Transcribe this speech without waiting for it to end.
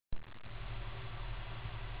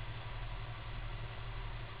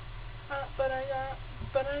but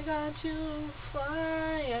I got to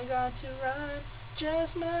fly, I got to run,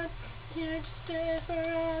 just not here to stay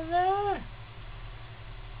forever.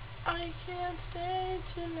 I can't stay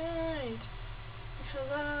tonight,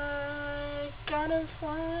 because I gotta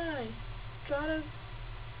fly, because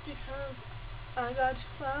I got to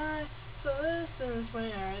fly, so this is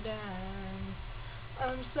where I die.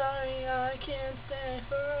 I'm sorry I can't stay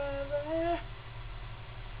forever.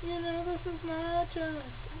 This is not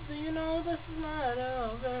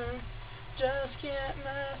over. Just can't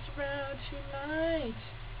mess around tonight.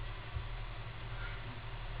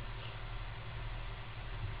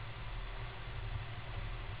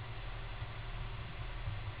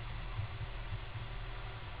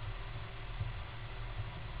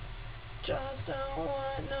 Just don't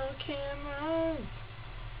want no cameras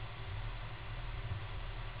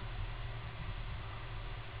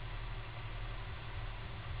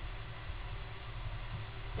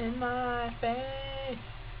in my face.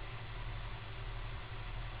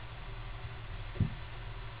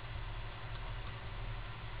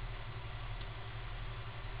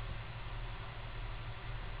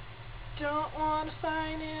 Don't want to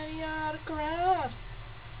sign any autographs.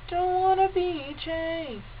 Don't want to be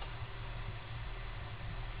chased.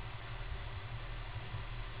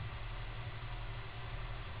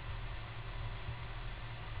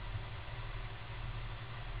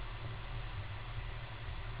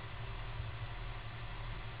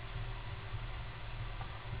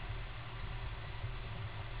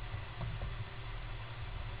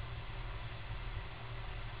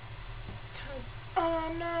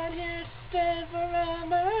 I'm not here to stay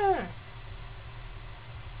forever.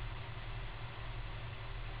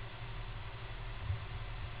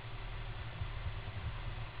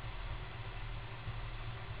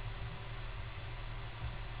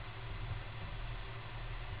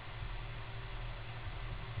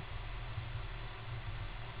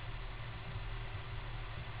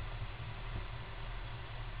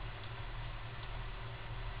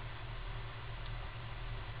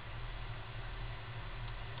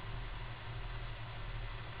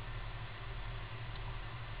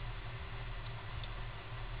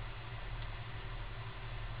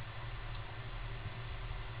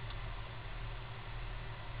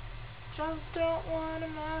 Just don't want to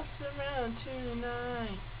mess around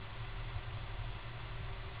tonight.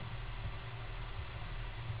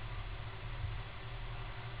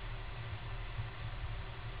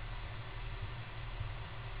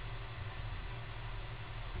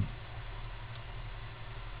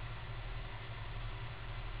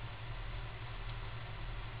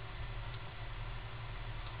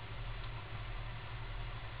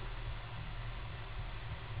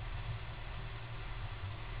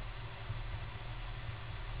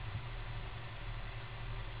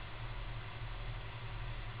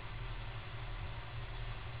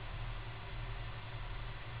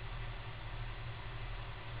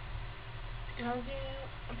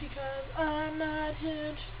 Because I'm not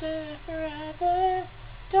here to stay forever.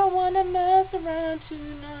 Don't wanna mess around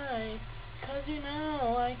tonight, 'cause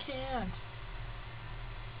I can't.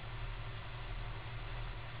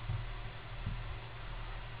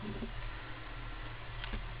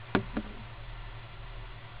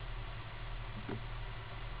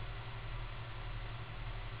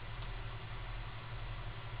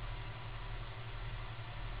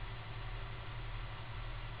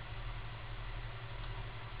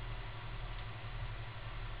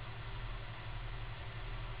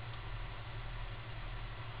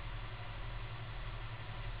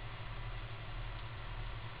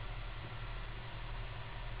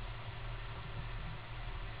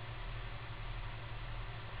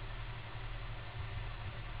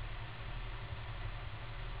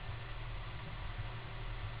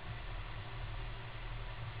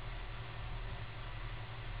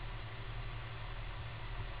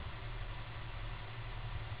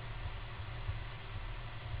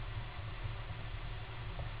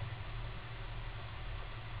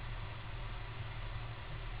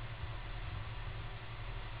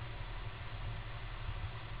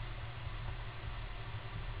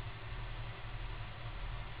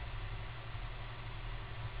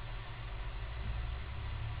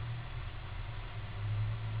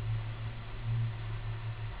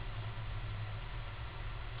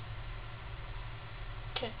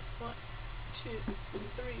 Okay, 1, 2,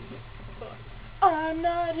 3, 4. I'm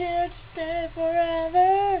not here to stay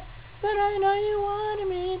forever, but I know you wanted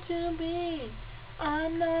me to be.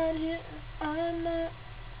 I'm not,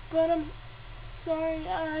 but I'm sorry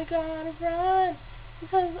I gotta run,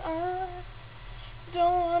 because I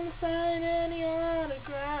don't want to sign any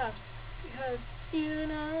autographs, because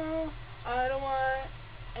I don't want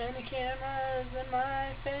and the camera's in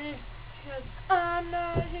my face, because I'm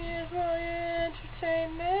not here for your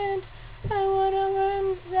entertainment. I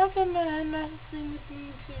wanna recommend messing with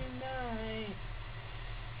me tonight.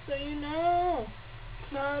 So you know,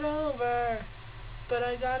 it's not over. But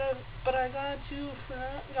I got to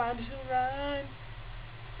run.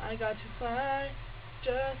 I got to fly.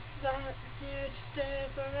 Just not here to stay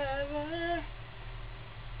forever.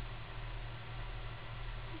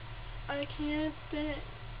 I can't stay,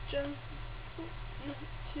 just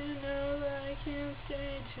to know that I can't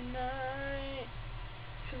stay tonight.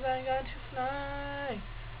 'Cause I got to fly.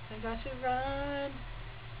 I got to run.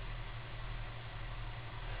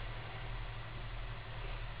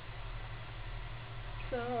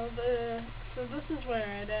 So this is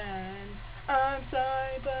where it ends. I'm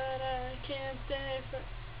sorry, but I can't stay for.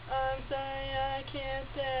 I'm sorry, I can't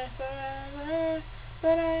stay forever.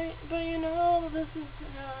 But you know this is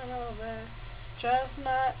not over.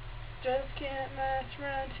 Just can't mess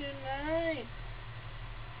around tonight.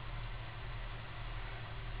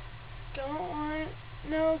 Don't want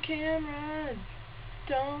no cameras.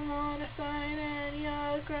 Don't wanna sign any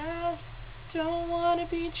autographs. Don't wanna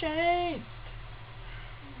be chased.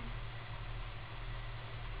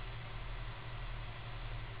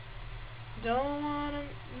 Don't wanna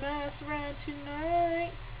mess around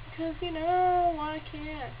tonight, 'cause you know I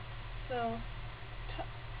can't. So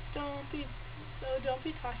don't be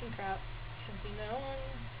talking crap, 'cause you know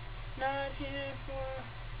I'm not here for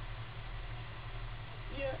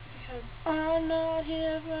your, because I'm not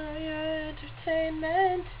here for your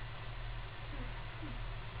entertainment.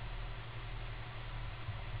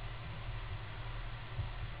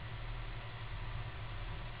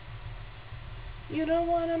 You don't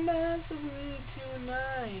wanna mess with me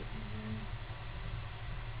tonight.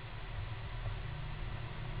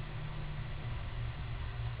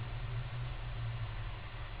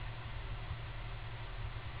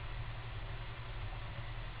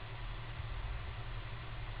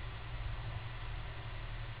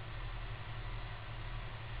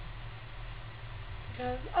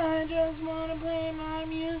 Because I just wanna play my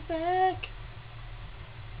music.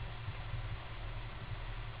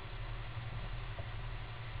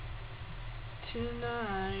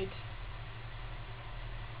 Tonight.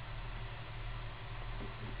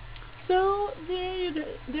 So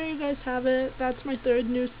there you guys have it. That's my third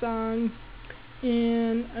new song,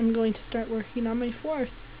 and I'm going to start working on my fourth.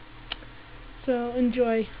 So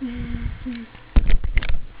enjoy.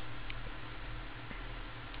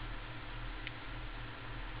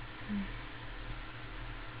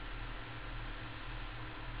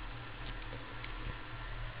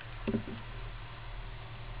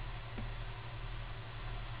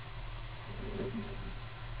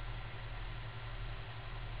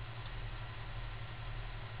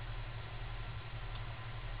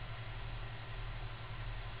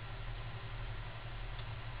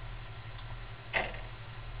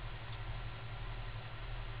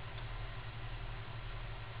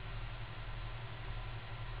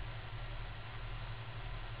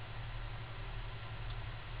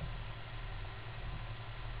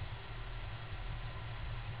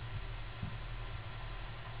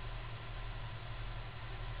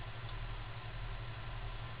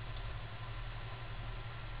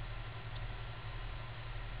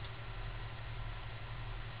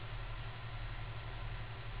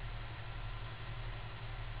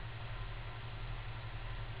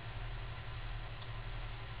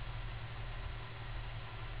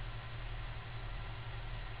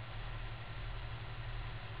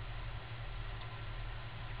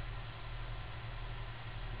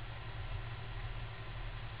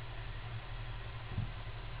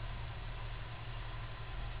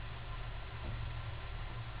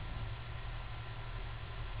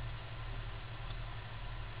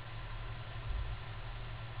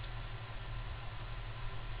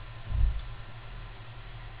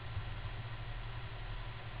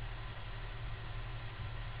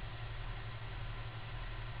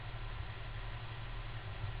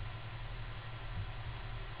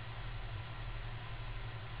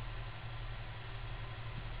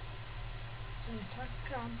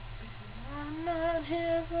 I'm not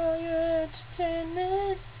here for your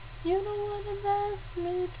entertainment. You don't wanna mess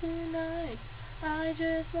me tonight. I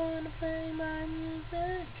just wanna play my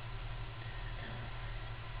music.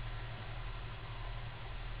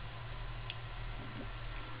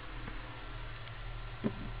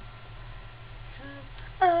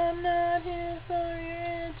 I'm not here for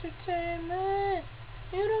your entertainment.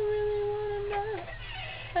 You don't really wanna know.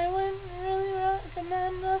 I wouldn't really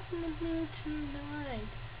recommend nothing with me tonight.